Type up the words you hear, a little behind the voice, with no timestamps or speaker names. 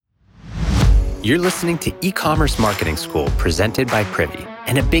You're listening to E-Commerce Marketing School presented by Privy.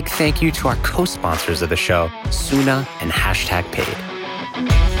 And a big thank you to our co-sponsors of the show, Suna and #Paid.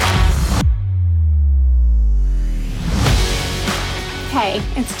 Hey,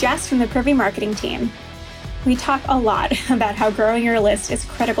 it's Jess from the Privy marketing team. We talk a lot about how growing your list is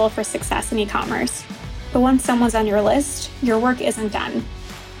critical for success in e-commerce. But once someone's on your list, your work isn't done.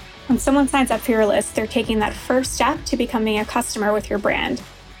 When someone signs up for your list, they're taking that first step to becoming a customer with your brand.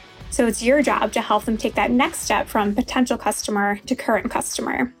 So it's your job to help them take that next step from potential customer to current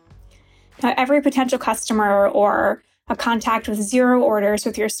customer. Now, every potential customer or a contact with 0 orders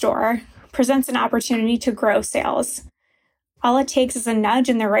with your store presents an opportunity to grow sales. All it takes is a nudge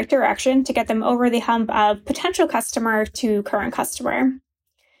in the right direction to get them over the hump of potential customer to current customer.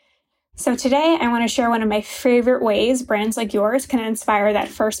 So today, I want to share one of my favorite ways brands like yours can inspire that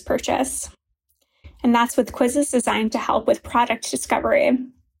first purchase. And that's with quizzes designed to help with product discovery.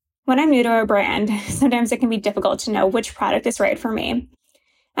 When I'm new to a brand, sometimes it can be difficult to know which product is right for me.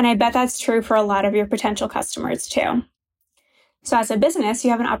 And I bet that's true for a lot of your potential customers too. So as a business,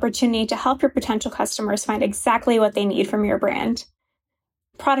 you have an opportunity to help your potential customers find exactly what they need from your brand.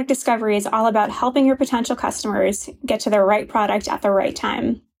 Product discovery is all about helping your potential customers get to the right product at the right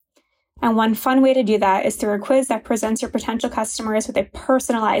time. And one fun way to do that is through a quiz that presents your potential customers with a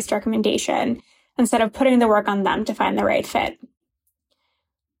personalized recommendation instead of putting the work on them to find the right fit.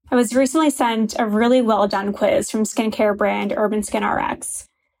 I was recently sent a really well-done quiz from skincare brand Urban Skin RX.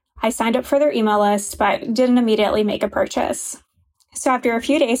 I signed up for their email list, but didn't immediately make a purchase. So after a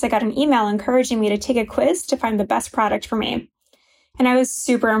few days, I got an email encouraging me to take a quiz to find the best product for me. And I was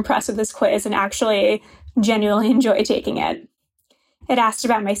super impressed with this quiz and actually genuinely enjoyed taking it. It asked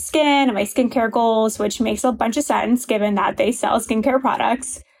about my skin and my skincare goals, which makes a bunch of sense given that they sell skincare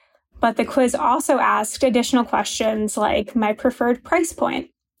products. But the quiz also asked additional questions like my preferred price point.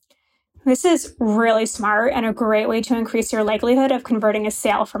 This is really smart and a great way to increase your likelihood of converting a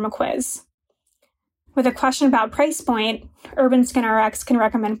sale from a quiz. With a question about price point, Urban Skin RX can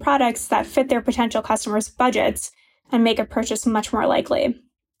recommend products that fit their potential customers' budgets and make a purchase much more likely.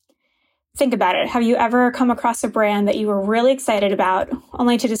 Think about it. Have you ever come across a brand that you were really excited about,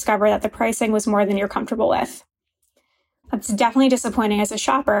 only to discover that the pricing was more than you're comfortable with? That's definitely disappointing as a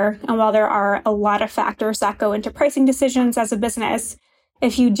shopper, and while there are a lot of factors that go into pricing decisions as a business,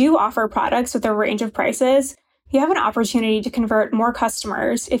 if you do offer products with a range of prices, you have an opportunity to convert more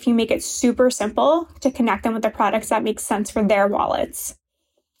customers if you make it super simple to connect them with the products that make sense for their wallets.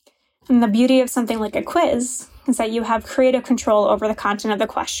 And the beauty of something like a quiz is that you have creative control over the content of the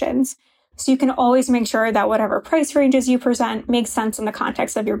questions. So you can always make sure that whatever price ranges you present makes sense in the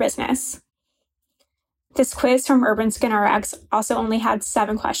context of your business. This quiz from Urban Skin RX also only had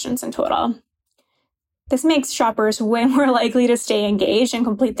 7 questions in total. This makes shoppers way more likely to stay engaged and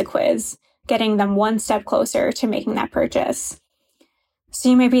complete the quiz, getting them one step closer to making that purchase. So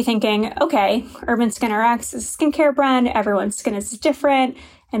you may be thinking, okay, Urban Skin RX is a skincare brand, everyone's skin is different,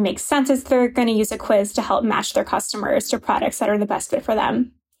 it makes sense if they're going to use a quiz to help match their customers to products that are the best fit for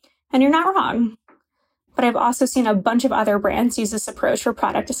them. And you're not wrong. But I've also seen a bunch of other brands use this approach for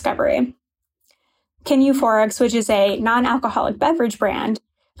product discovery. Kin Euphorics, which is a non-alcoholic beverage brand,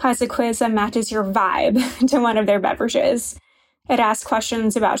 has a quiz that matches your vibe to one of their beverages. It asks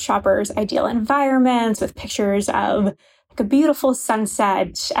questions about shoppers' ideal environments with pictures of like a beautiful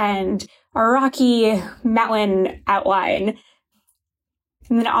sunset and a rocky mountain outline.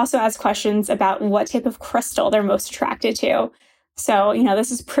 And then it also asks questions about what type of crystal they're most attracted to. So,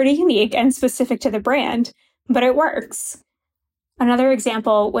 this is pretty unique and specific to the brand, but it works. Another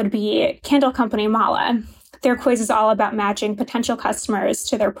example would be candle company Mala. Their quiz is all about matching potential customers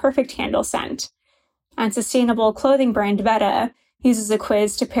to their perfect candle scent. And sustainable clothing brand Veta uses a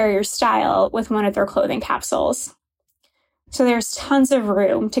quiz to pair your style with one of their clothing capsules. So there's tons of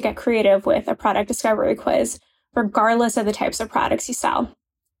room to get creative with a product discovery quiz, regardless of the types of products you sell.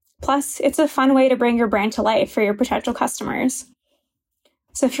 Plus, it's a fun way to bring your brand to life for your potential customers.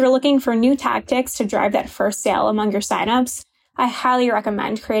 So if you're looking for new tactics to drive that first sale among your signups, I highly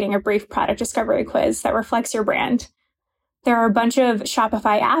recommend creating a brief product discovery quiz that reflects your brand. There are a bunch of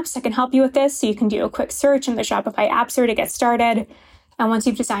Shopify apps that can help you with this, so you can do a quick search in the Shopify App Store to get started. And once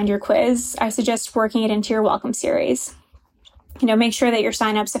you've designed your quiz, I suggest working it into your welcome series. Make sure that your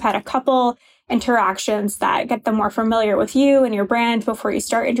signups have had a couple interactions that get them more familiar with you and your brand before you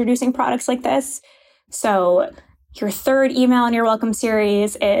start introducing products like this. So your 3rd email in your welcome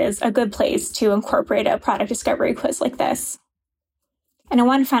series is a good place to incorporate a product discovery quiz like this. And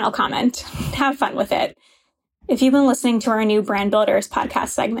one final comment, have fun with it. If you've been listening to our new Brand Builders podcast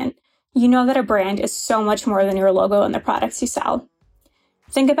segment, you know that a brand is so much more than your logo and the products you sell.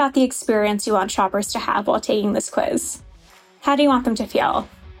 Think about the experience you want shoppers to have while taking this quiz. How do you want them to feel?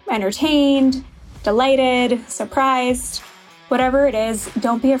 Entertained, delighted, surprised? Whatever it is,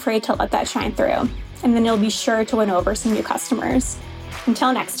 don't be afraid to let that shine through, and then you'll be sure to win over some new customers.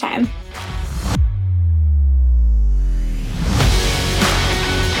 Until next time.